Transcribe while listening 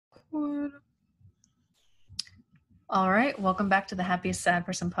All right, welcome back to the Happiest Sad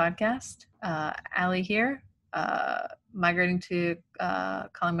Person podcast. Allie here, migrating to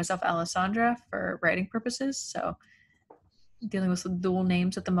calling myself Alessandra for writing purposes. So dealing with some dual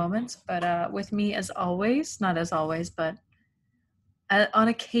names at the moment. But with me, as always, not as always, but on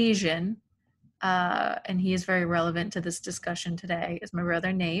occasion, and he is very relevant to this discussion today, is my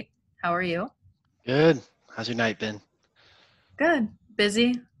brother Nate. How are you? Good. How's your night been? Good.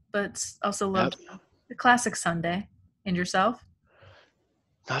 Busy, but also Yep. loved the classic Sunday. And yourself?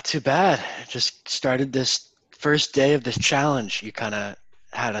 Not too bad. Just started this first day of this challenge. You kind of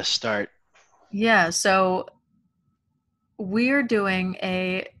had us start. Yeah, so we're doing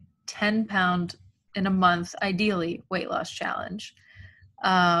a 10-pound in a month, ideally, weight loss challenge.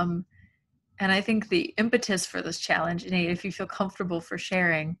 Um, and I think the impetus for this challenge, Nate, if you feel comfortable for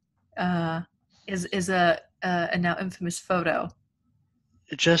sharing, uh, is a now infamous photo.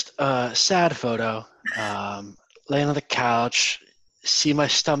 Just a sad photo. Laying on the couch, see my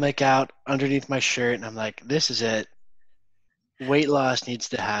stomach out underneath my shirt, and I'm like, this is it. Weight loss needs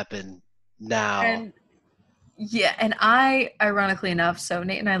to happen now. And yeah, and I, ironically enough, so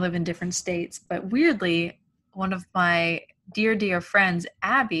Nate and I live in different states, but weirdly, one of my dear friends,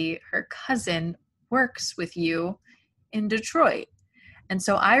 Abby, her cousin, works with you in Detroit. And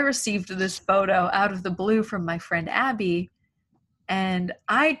so I received this photo out of the blue from my friend Abby, and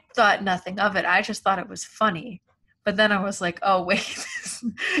I thought nothing of it. I just thought it was funny. But then I was like, oh, wait,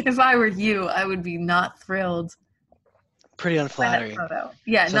 if I were you, I would be not thrilled Pretty by that unflattering. photo.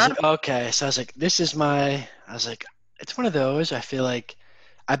 Yeah, So I was not, like, okay. So I was like, I was like, it's one of those. I feel like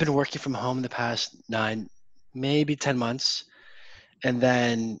I've been working from home the past 9, maybe 10 months. And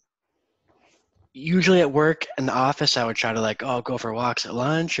then usually at work in the office, I would try to like, oh, go for walks at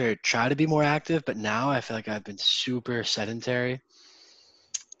lunch or try to be more active. But now I feel like I've been super sedentary.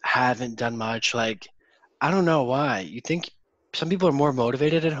 Haven't done much. Like, I don't know why. You think some people are more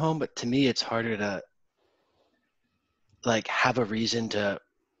motivated at home, but to me, it's harder to like have a reason to,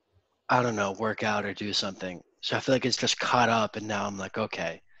 I don't know, work out or do something. So I feel like it's just caught up. And now I'm like,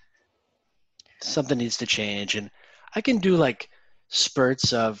 okay, something needs to change. And I can do like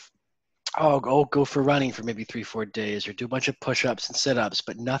spurts of, oh, go for running for maybe 3, 4 days or do a bunch of push-ups and sit-ups,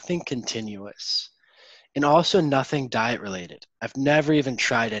 but nothing continuous. And also nothing diet related. I've never even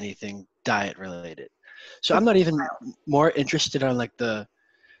tried anything diet related. So I'm it's not even more interested on like the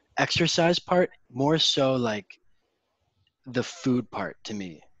exercise part, more so like the food part to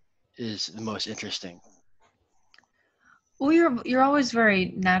me is the most interesting. well, you're always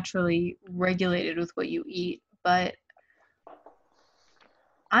very naturally regulated with what you eat, but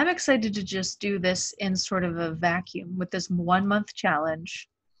I'm excited to just do this in sort of a vacuum with this 1 month challenge.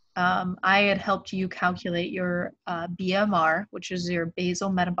 I had helped you calculate your BMR, which is your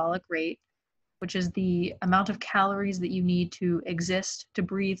basal metabolic rate, which is the amount of calories that you need to exist, to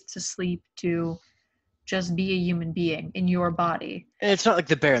breathe, to sleep, to just be a human being in your body. And it's not like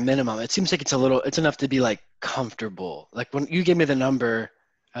the bare minimum. It seems like it's enough to be like comfortable. Like when you gave me the number,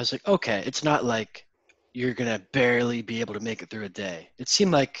 I was like, okay, it's not like you're gonna barely be able to make it through a day. It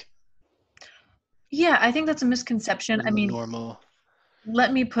seemed like Yeah, I think that's a misconception. I mean, normal.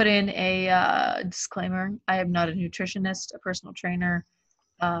 let me put in a disclaimer. I am not a nutritionist, a personal trainer,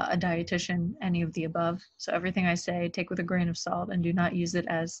 a dietitian, any of the above. So everything I say, take with a grain of salt and do not use it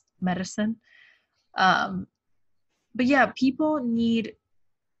as medicine. Um, but yeah, people need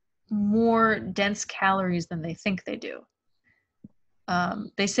more dense calories than they think they do.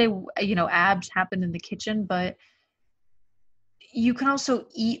 They say, abs happen in the kitchen, but you can also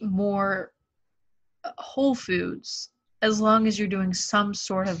eat more whole foods as long as you're doing some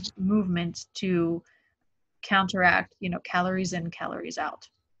sort of movement to counteract, calories in, calories out.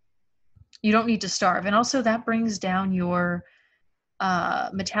 You don't need to starve. And also that brings down your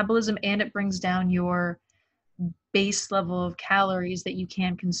metabolism, and it brings down your base level of calories that you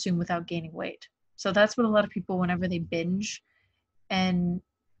can consume without gaining weight. So that's what a lot of people, whenever they binge and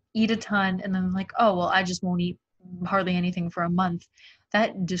eat a ton and then like, oh, well, I just won't eat hardly anything for a month,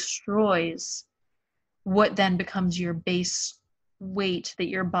 that destroys what then becomes your base weight that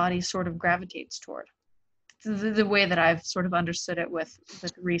your body sort of gravitates toward. The way that I've sort of understood it with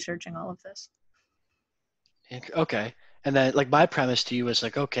researching all of this. Okay. And then like my premise to you was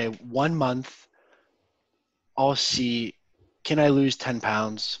like, okay, 1 month, I'll see, can I lose 10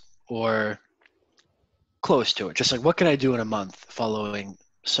 pounds or close to it? Just like what can I do in a month following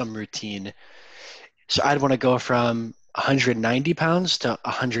some routine? So I'd want to go from 190 pounds to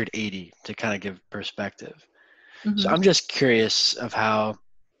 180 to kind of give perspective. So Mm-hmm. I'm just curious of how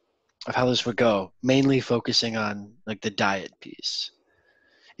this would go, mainly focusing on like the diet piece.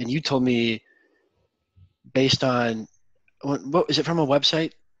 And you told me based on what is it from a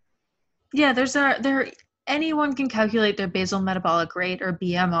website? Yeah, anyone can calculate their basal metabolic rate or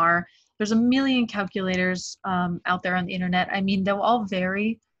BMR. There's a million calculators out there on the internet. I mean, they'll all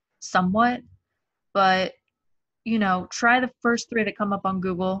vary somewhat, but try the first three that come up on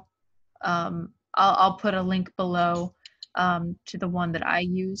Google. I'll put a link below to the one that I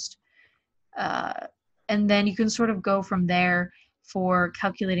used. And then you can sort of go from there for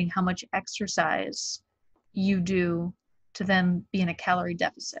calculating how much exercise you do to then be in a calorie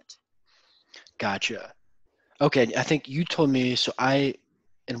deficit. Gotcha. Okay, I think you told me, so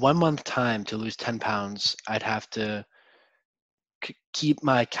in 1 month time to lose 10 pounds, I'd have to keep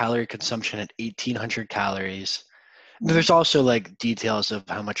my calorie consumption at 1,800 calories. Mhm. There's also like details of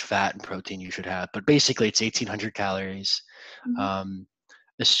how much fat and protein you should have, but basically it's 1,800 calories. Mhm. Um,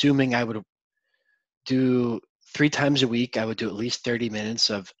 Assuming I would do 3 times a week, I would do at least 30 minutes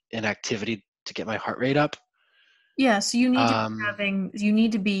of inactivity to get my heart rate up. Yeah, so Um, you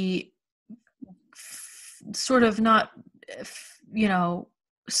need to be sort of not,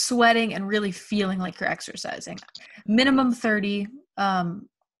 sweating and really feeling like you're exercising. Minimum 30,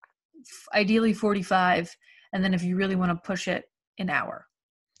 ideally 45, and then if you really want to push it, an hour.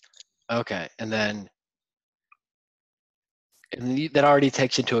 okay, that already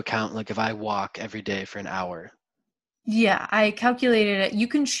takes into account like if I walk every day for an hour. Yeah, I calculated it. You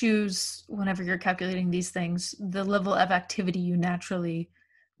can choose whenever you're calculating these things the level of activity you naturally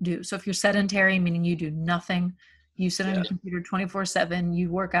do. So if you're sedentary, meaning you do nothing, you sit on Yeah. your computer 24/7, you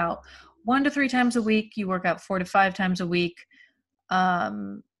work out 1 to 3 times a week, you work out 4 to 5 times a week.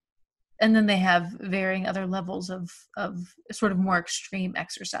 Um, and then they have varying other levels of sort of more extreme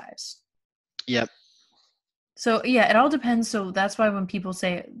exercise. Yep. So yeah, it all depends. So that's why when people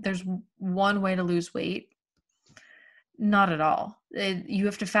say there's one way to lose weight, not at all. You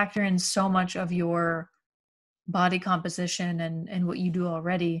have to factor in so much of your body composition and what you do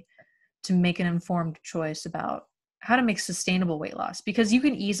already to make an informed choice about how to make sustainable weight loss, because you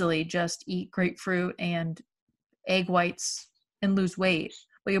can easily just eat grapefruit and egg whites and lose weight,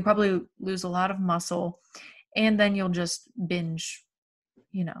 but you'll probably lose a lot of muscle, and then you'll just binge,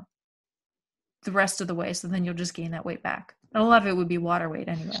 you know, the rest of the way. So then you'll just gain that weight back. And a lot of it would be water weight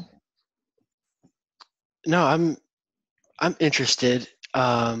anyway. No, I'm interested.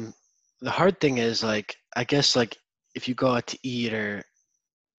 The hard thing is like I guess like if you go out to eat or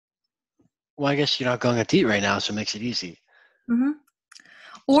well, I guess you're not going out to eat right now, so it makes it easy. Hmm.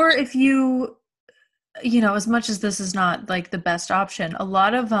 Or if as much as this is not like the best option, a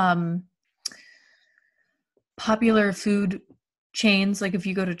lot of popular food chains, like if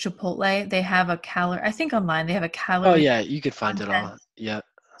you go to Chipotle, they have a calorie, I think online they have a Oh calorie yeah, you could find it content. all. Yeah.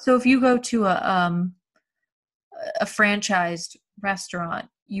 So if you go to a franchised restaurant,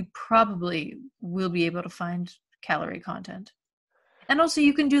 you probably will be able to find calorie content. And also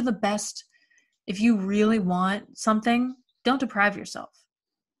you can do the best if you really want something, don't deprive yourself,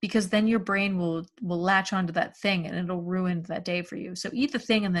 because then your brain will latch onto that thing and it'll ruin that day for you. So eat the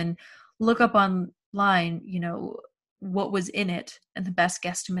thing and then look up online, what was in it and the best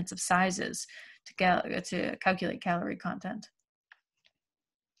guesstimates of sizes to calculate calorie content.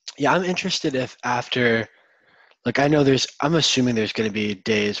 Yeah, I'm interested if after like I know I'm assuming there's going to be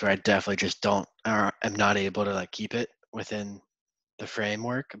days where I definitely just don't or am not able to like keep it within the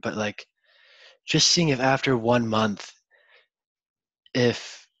framework, but like just seeing if after 1 month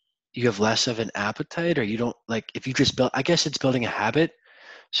if you have less of an appetite or you don't like if you just build I guess it's building a habit.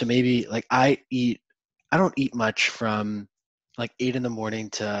 So maybe like I don't eat much from like 8 in the morning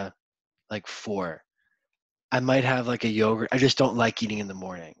to like 4. I might have like a yogurt. I just don't like eating in the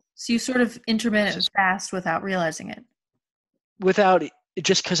morning. So you sort of intermittent fast without realizing it. Without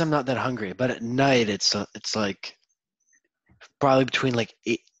just because I'm not that hungry. But at night, it's like probably between like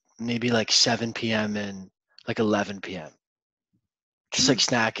 8, maybe like 7 p.m. and like 11 p.m. Just like Mm.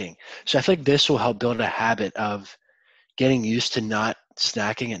 snacking. So I feel like this will help build a habit of getting used to not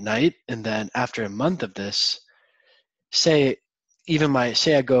snacking at night. And then after a month of this, say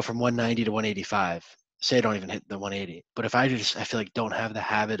say I go from 190 to 185. Say I don't even hit the 180. But if I feel like don't have the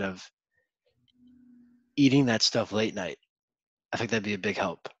habit of eating that stuff late night, I think that'd be a big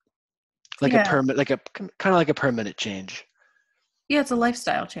help. Like a Yeah. permit, like a kind of like a permanent change. Yeah, it's a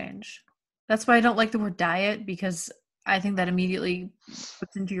lifestyle change. That's why I don't like the word diet, because I think that immediately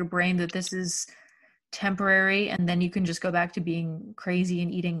puts into your brain that this is temporary and then you can just go back to being crazy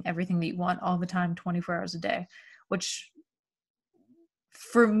and eating everything that you want all the time 24 hours a day, which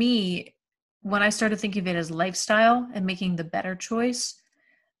for me, when I started thinking of it as lifestyle and making the better choice,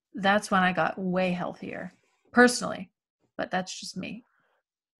 that's when I got way healthier personally. But that's just me.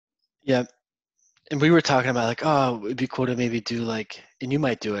 Yeah. And we were talking about like, oh, it'd be cool to maybe do like, and you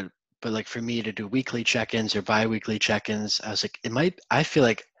might do it, but like for me to do weekly check-ins or bi-weekly check-ins, I was like, I feel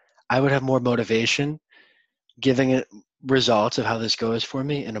like I would have more motivation giving it results of how this goes for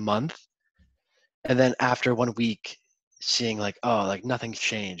me in a month. And then after 1 week, seeing like, oh, like nothing's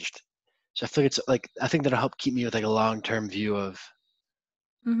changed. So I feel like it's like, I think that'll help keep me with like a long-term view of,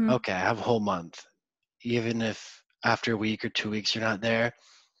 Hmm. okay, I have a whole month. Even if after a week or 2 weeks you're not there,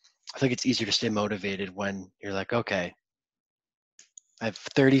 I think it's easier to stay motivated when you're like, okay, I have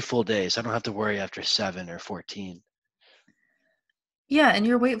 30 full days. I don't have to worry after 7 or 14. Yeah, and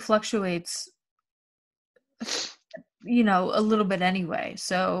your weight fluctuates, a little bit anyway.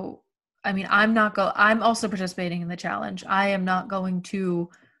 So, I mean, I'm also participating in the challenge. I am not going to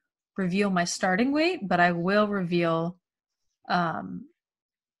reveal my starting weight, but I will reveal um,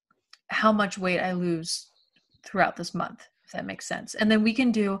 how much weight I lose throughout this month, if that makes sense. And then we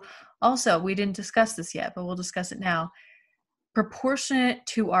can do also, we didn't discuss this yet, but we'll discuss it now. Proportionate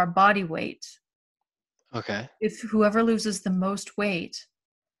to our body weight. Okay. If whoever loses the most weight,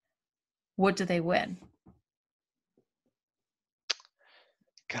 what do they win?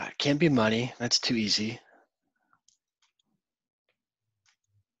 God, can't be money. That's too easy.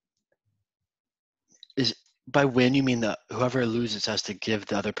 Is by win you mean that whoever loses has to give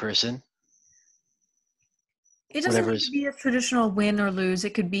the other person It doesn't whatever need to is. be a traditional win or lose.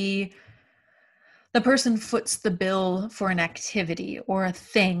 It could be the person foots the bill for an activity or a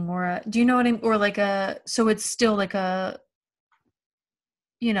thing do you know what I mean? Or like so it's still like a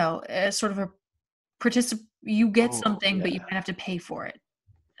sort of a you get Oh something, but you yeah. might have to pay for it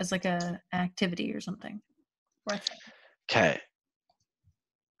as like an activity or something. Or a thing. Okay.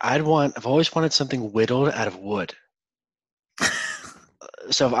 I've always wanted something whittled out of wood.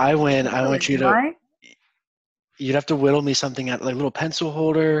 So if I win, I want Really? you to, Why? you'd have to whittle me something out, like a little pencil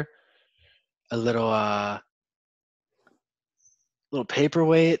holder, a little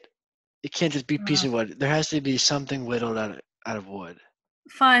paperweight. It can't just be a piece Uh, of wood. There has to be something whittled out of wood.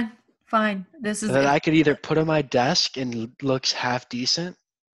 fine, fine. This is That if I could either put on my desk and looks half decent,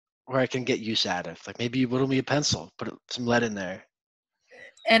 or I can get use out of. Like maybe you whittle me a pencil, put some lead in there.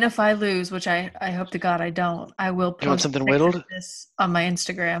 and if I lose, which I hope to God I don't, I will Do you want post a something picture of whittled? this on my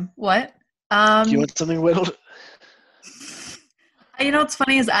Instagram. What? Do you Um, want something whittled? what's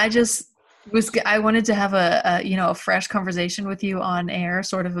funny is I wanted to have a fresh conversation with you on air,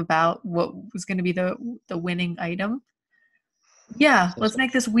 sort of about what was going to be the winning item. Yeah, let's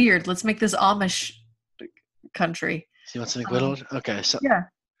make this weird. Let's make this Amish country. Do you want something Um, whittled? Okay, so yeah,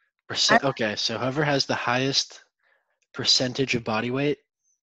 I, okay, so whoever has the highest percentage of body weight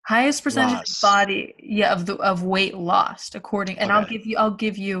highest percentage of loss. body, yeah, of weight lost according, and Okay, I'll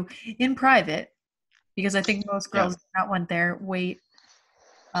give you in private because I think most yeah. girls do not want their weight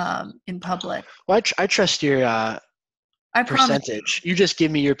in public. Well, I trust your I promise you. percentage. You just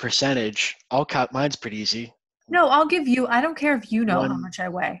give me your percentage. I'll count. Mine's pretty easy. No, I'll give you. I don't care if you know how One. much I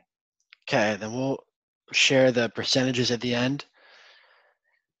weigh. Okay, then we'll share the percentages at the end.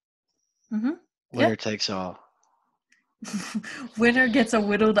 Mm-hmm. Winner Yep. takes all. Winner gets a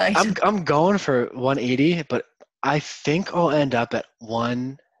whittled I'm item. I'm going for 180, but I think I'll end up at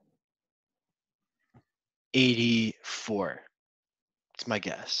 184. It's my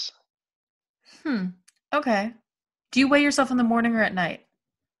guess. Hmm. Okay. Do you weigh yourself in the morning or at night?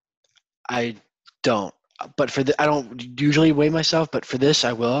 I don't, but I don't usually weigh myself, but for this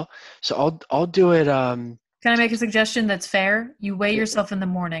I will. So I'll do it. Can I make a suggestion that's fair? You weigh yourself in the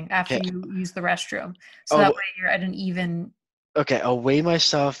morning after Okay. you use the restroom. So that Oh, way you're at an even, okay. I'll weigh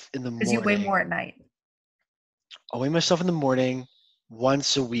myself in the because you weigh morning. more at night. I'll weigh myself in the morning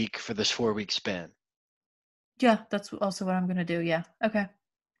once a week for this 4 week span. Yeah, that's also what I'm going to do. Yeah. Okay.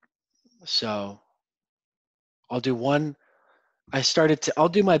 So I'll do one. I'll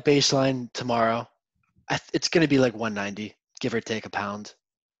do my baseline tomorrow. It's going to be like 190, give or take a pound.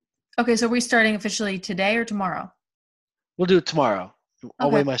 Okay. So we're starting officially today or tomorrow? We'll do it tomorrow. I'll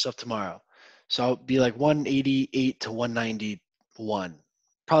Okay. weigh myself tomorrow. So I'll be like 188 to 191,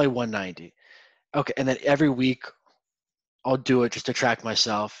 probably 190. Okay. And then every week I'll do it just to track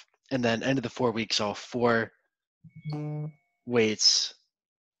myself. And then end of the 4 weeks, I'll 4 weights.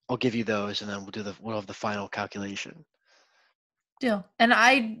 I'll give you those, and then we'll have the final calculation. Deal. And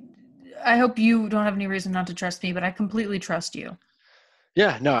I hope you don't have any reason not to trust me, but I completely trust you.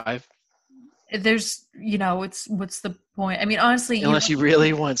 Yeah, no, I've It's what's the point? I mean, honestly, you unless don't you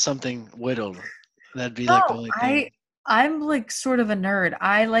really want something whittled, that'd be like the No, only thing. I'm like sort of a nerd.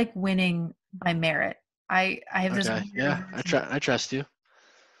 I like winning by merit. I have this Okay, weird yeah, aversion. I trust you.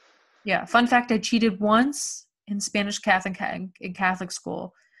 Yeah, fun fact, I cheated once in Spanish Catholic in Catholic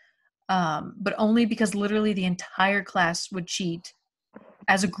school. but only because literally the entire class would cheat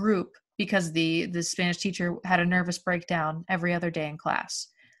as a group because the Spanish teacher had a nervous breakdown every other day in class.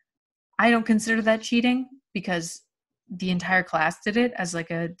 I don't consider that cheating because the entire class did it as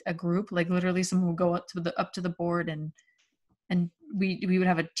like a group. Like literally someone would go up to the board and we would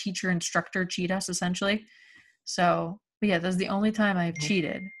have a teacher instructor cheat us essentially. So, but yeah, that's the only time I've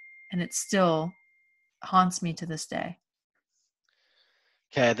cheated, and it still haunts me to this day.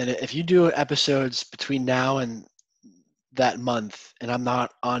 Okay, then if you do episodes between now and that month, and I'm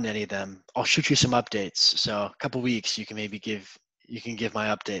not on any of them, I'll shoot you some updates. So a couple weeks, you can give my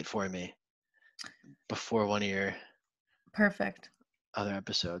update for me before one of your Perfect. other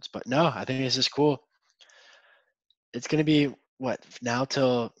episodes. But no, I think this is cool. It's gonna be what now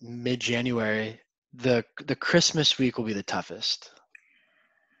till mid-January. The Christmas week will be the toughest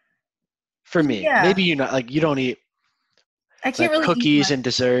for me. Yeah, Maybe you not like you don't eat I can't like really eat cookies much. and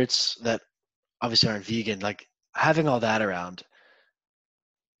desserts that obviously aren't vegan. Like having all that around,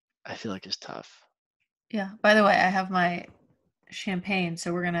 I feel like is tough. Yeah. By the way, I have my champagne,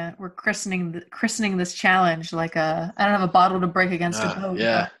 so we're christening this challenge like a I don't have a bottle to break against a boat,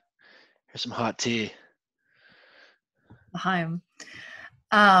 Yeah. but Here's some hot tea. Heim.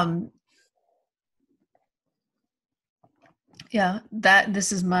 Um, yeah, that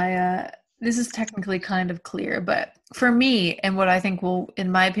this is technically kind of clear, but for me, and what I think will,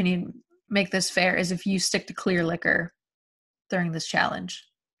 in my opinion, make this fair is if you stick to clear liquor during this challenge.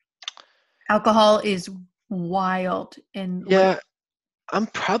 Alcohol is wild in late. Yeah, I'm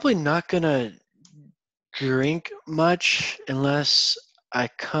probably not gonna drink much unless I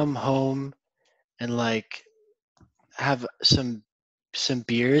come home and like have some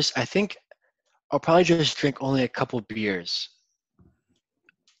beers. I think I'll probably just drink only a couple beers.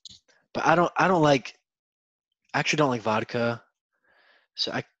 But I actually don't like vodka.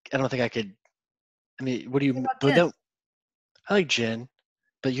 So I don't think I could. I mean, what do What you about but gin? don't I like gin,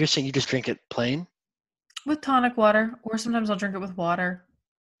 but you're saying you just drink it plain? With tonic water, or sometimes I'll drink it with water.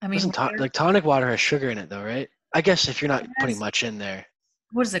 I mean, Doesn't water like tonic water has sugar in it though, right? I guess if you're not it putting has, much in there.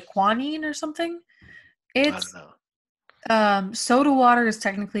 what is it, quinine or something? I don't It's know. soda water is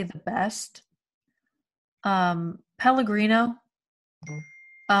technically the best. Pellegrino.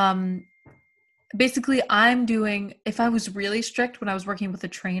 Um, basically, I'm doing, if I was really strict when I was working with a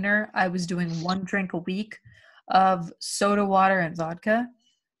trainer, I was doing one drink a week of soda water and vodka.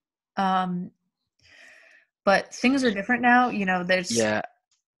 Um, but things are different now. You know, there's Yeah,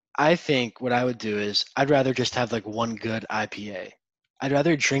 I think what I would do is I'd rather just have like one good IPA. I'd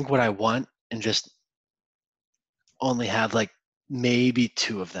rather drink what I want and just only have like maybe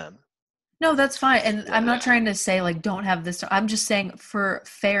two of them. no, that's fine. And I'm Yeah. not trying to say like don't have this. I'm just saying for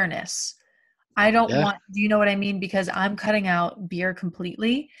fairness. I don't Yeah. want, do you know what I mean? Because I'm cutting out beer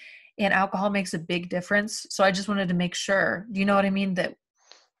completely and alcohol makes a big difference. So I just wanted to make sure, do you know what I mean? That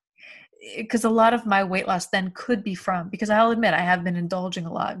because a lot of my weight loss then could be from, because I'll admit I have been indulging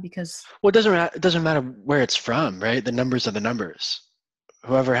a lot because, Well, it doesn't matter where it's from, right? The numbers are the numbers.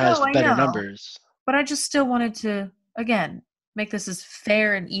 Whoever has no, the I better know, numbers. but I just still wanted to, again, make this as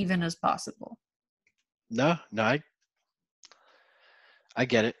fair and even as possible. No, no, I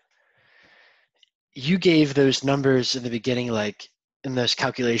get it. You gave those numbers in the beginning, like in this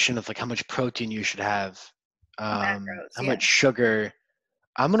calculation of like how much protein you should have, Macros, how yeah. much sugar.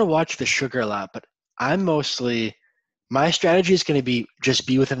 I'm gonna watch the sugar a lot, but I'm mostly my strategy is gonna be just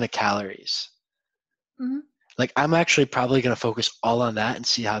be within the calories. Hmm. Like I'm actually probably gonna focus all on that and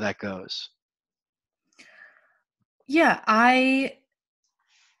see how that goes. Yeah, I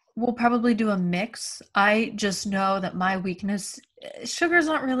will probably do a mix. I just know that my weakness, sugar is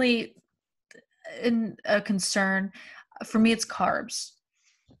not really a concern. For me, it's carbs.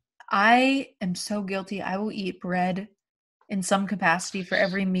 I am so guilty. I will eat bread in some capacity for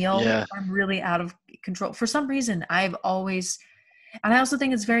every meal Yeah, if I'm really out of control. For some reason, I've always, and I also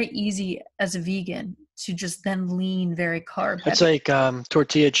think it's very easy as a vegan to just then lean very carb it's heavy. like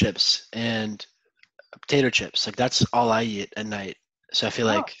tortilla chips and potato chips. Like that's all I eat at night. So I feel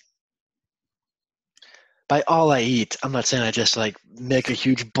Oh, like by all I eat, I'm not saying I just like make a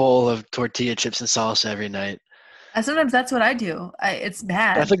huge bowl of tortilla chips and salsa every night. sometimes that's what I do. It's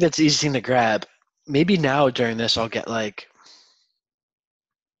But I bad. think that's the easy thing to grab. Maybe now during this, I'll get like.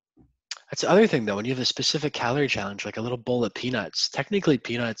 That's the other thing though. When you have a specific calorie challenge, like a little bowl of peanuts, technically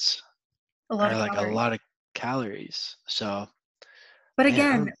peanuts A lot are of like a calories. lot of calories. So But man, I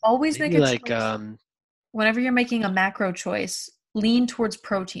again, don't. always make Maybe a like choice whenever you're making a macro choice, lean towards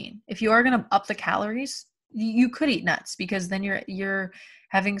protein. If you are going to up the calories, you could eat nuts because then you're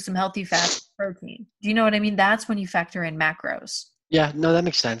having some healthy fats and protein. Do you know what I mean? That's when you factor in macros. Yeah, no, that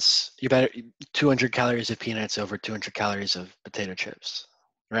makes sense. You better 200 calories of peanuts over 200 calories of potato chips,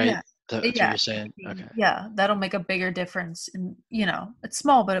 right? Yeah. That's what Yeah. you're saying? Okay. Yeah, that'll make a bigger difference. And, it's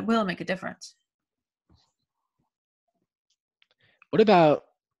small, but it will make a difference. What about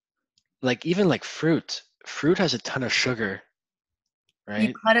like even like fruit? Fruit has a ton of sugar, You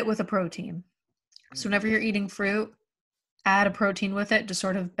right? cut it with a protein. So whenever you're eating fruit, add a protein with it to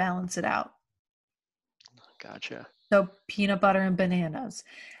sort of balance it out. Gotcha. So peanut butter and bananas,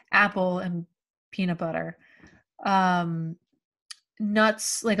 apple and peanut butter, um,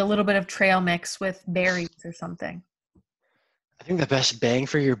 nuts, like a little bit of trail mix with berries or something. I think the best bang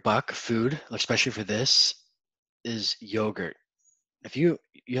for your buck food, especially for this, is yogurt. If you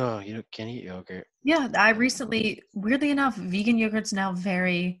can eat yogurt. Yeah, I recently, weirdly enough, vegan yogurt's now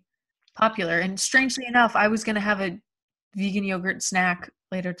very popular. And strangely enough, I was going to have a vegan yogurt snack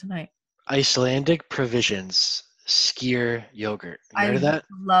later tonight. Icelandic Provisions Skyr yogurt. You heard of I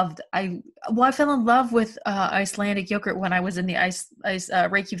that? I fell in love with Icelandic yogurt when I was in the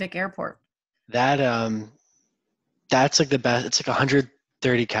Reykjavik airport. That that's like the best. It's like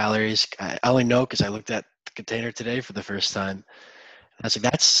 130 calories. I only know because I looked at the container today for the first time. And I was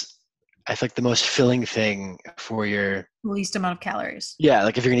like, that's I feel like the most filling thing for your Least amount of calories. yeah,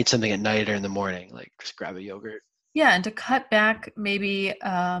 like if you're gonna eat something at night or in the morning, like just grab a yogurt. Yeah, and to cut back, maybe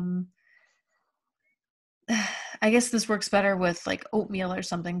I guess this works better with like oatmeal or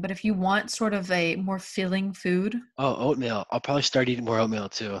something. But if you want sort of a more filling food, Oh, oatmeal. I'll probably start eating more oatmeal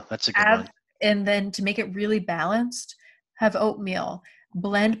too. That's a good have one. and then to make it really balanced, have oatmeal.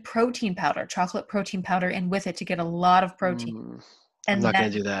 Blend protein powder, chocolate protein powder, in with it to get a lot of protein. I'm And not then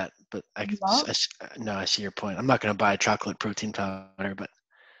gonna do that, but you won't? no, I see your point. I'm not gonna buy chocolate protein powder, but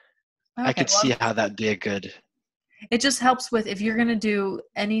I Okay, could see well, how that'd be a good. it just helps with if you're going to do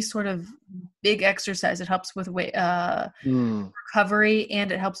any sort of big exercise, it helps with weight recovery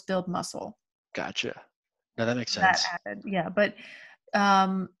and it helps build muscle. Gotcha. No, that makes That sense. added, yeah. But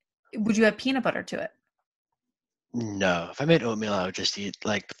um, would you add peanut butter to it? No, if I made oatmeal, I would just eat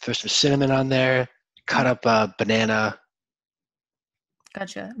like throw some cinnamon on there, cut Mhm. up a banana.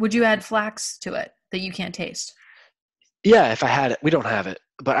 Gotcha. Would you add flax to it that you can't taste? Yeah, if I had it, we don't have it,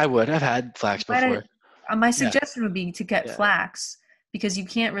 but I would. I've had flax Might before. my Yeah, suggestion would be to get yeah, flax because you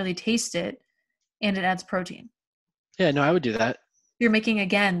can't really taste it and it adds protein. yeah. No, I would do that. You're making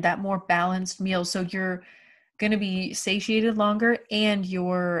again that more balanced meal, so you're going to be satiated longer and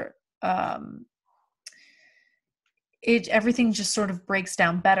your it everything just sort of breaks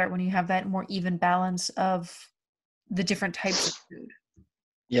down better when you have that more even balance of the different types of food.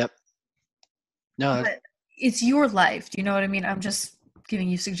 Yep. No, But it's your life. Do you know what I mean? I'm just giving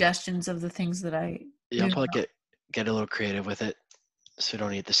you suggestions of the things that I yeah, I'll do probably know. get a little creative with it, so we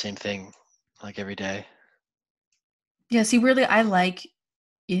don't eat the same thing like every day. Yeah, see, really, I like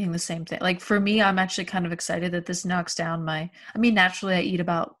eating the same thing. Like for me, I'm actually kind of excited that this knocks down I mean, naturally, I eat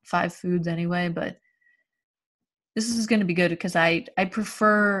about 5 foods anyway, but this is going to be good because I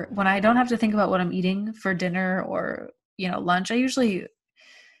prefer when I don't have to think about what I'm eating for dinner or lunch. I usually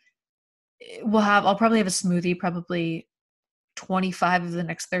I'll probably have a smoothie probably 25 of the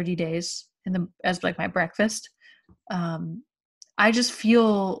next 30 days in the as like my breakfast. Um, I just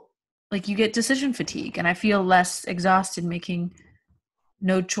feel like you get decision fatigue and I feel less exhausted making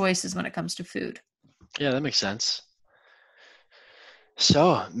no choices when it comes to food. Yeah, that makes sense.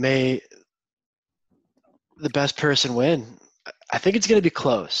 So, may the best person win? I think it's going to be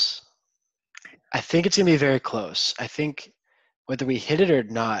close. I think it's going to be very close. I think whether we hit it or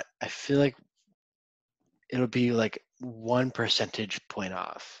not, I feel like it'll be like 1 percentage point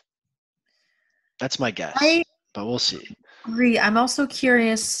off. That's my guess, I but we'll see. agree. I'm also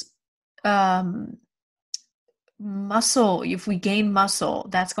curious um muscle, if we gain muscle,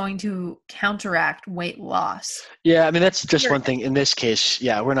 that's going to counteract weight loss. Yeah, I mean that's just Sure. one thing. In this case,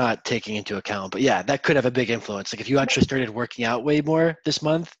 yeah, we're not taking into account, but yeah, that could have a big influence. Like if you actually started working out way more this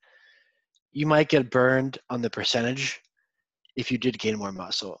month, you might get burned on the percentage if you did gain more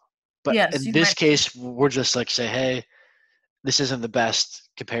muscle. But Yes, in you this might. case, we're just like say, hey, this isn't the best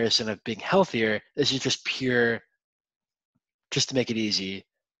comparison of being healthier. This is just pure, just to make it easy,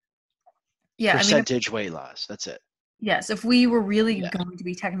 Yeah, I mean, percentage weight loss. That's it. yes, if we were really Yeah. going to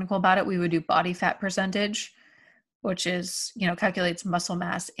be technical about it, we would do body fat percentage, which is, calculates muscle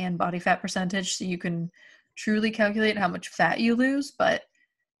mass and body fat percentage. So you can truly calculate how much fat you lose, but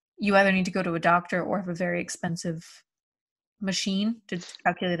you either need to go to a doctor or have a very expensive machine to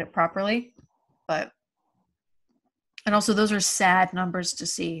calculate it properly. But, and also, those are sad numbers to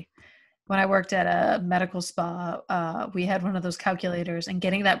see. When I worked at a medical spa, we had one of those calculators, and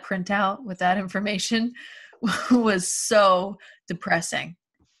getting that printout with that information was so depressing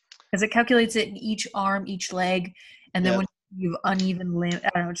because it calculates it in each arm, each leg, and then Yeah, when you have uneven limb, I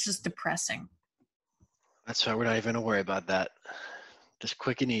don't know, it's just depressing. that's why we're not even gonna worry about that. Just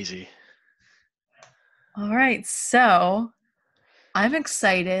quick and easy. All right, so I'm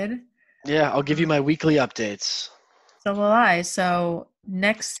excited. Yeah, I'll give you my weekly updates. So will I. So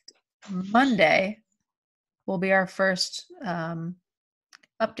next Monday will be our first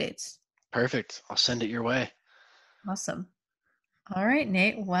updates. Perfect. I'll send it your way. Awesome. All right,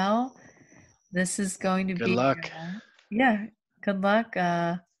 Nate. Well, this is going to Good be, luck. yeah, good luck.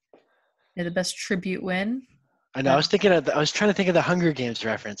 You're the best tribute win. I know. I was trying to think of the Hunger Games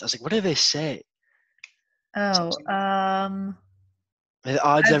reference. I was like, what do they say? Oh, May the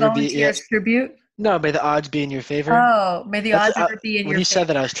odds I ever be, volunteer yeah. as tribute. No, may the odds be in your favor. Oh, may the That's odds ever be in when your he said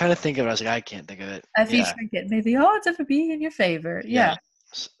that. I favor. was trying to think of it. I was like, I can't think of it. F.E. Yeah, Trinket. May the odds ever be in your favor. yeah.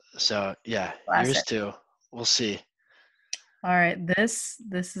 Yeah, So yeah, yours classic. too. We'll see. All right, this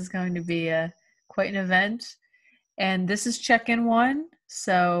is going to be a quite an event, and this is check-in one.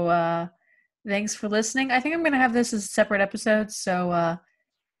 So thanks for listening. I think I'm going to have this as a separate episode. So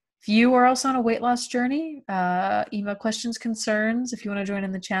if you are also on a weight loss journey, email questions, concerns if you want to join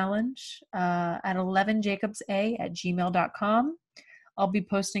in the challenge at 11jacobsa@gmail.com. I'll be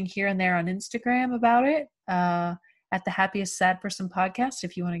posting here and there on Instagram about it at the Happiest Sad Person podcast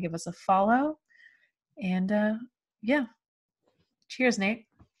if you want to give us a follow. And yeah, cheers, Nate.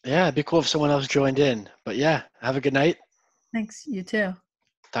 Yeah, it'd be cool if someone else joined in. But yeah, have a good night. Thanks. You too.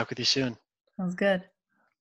 Talk with you soon. Sounds good.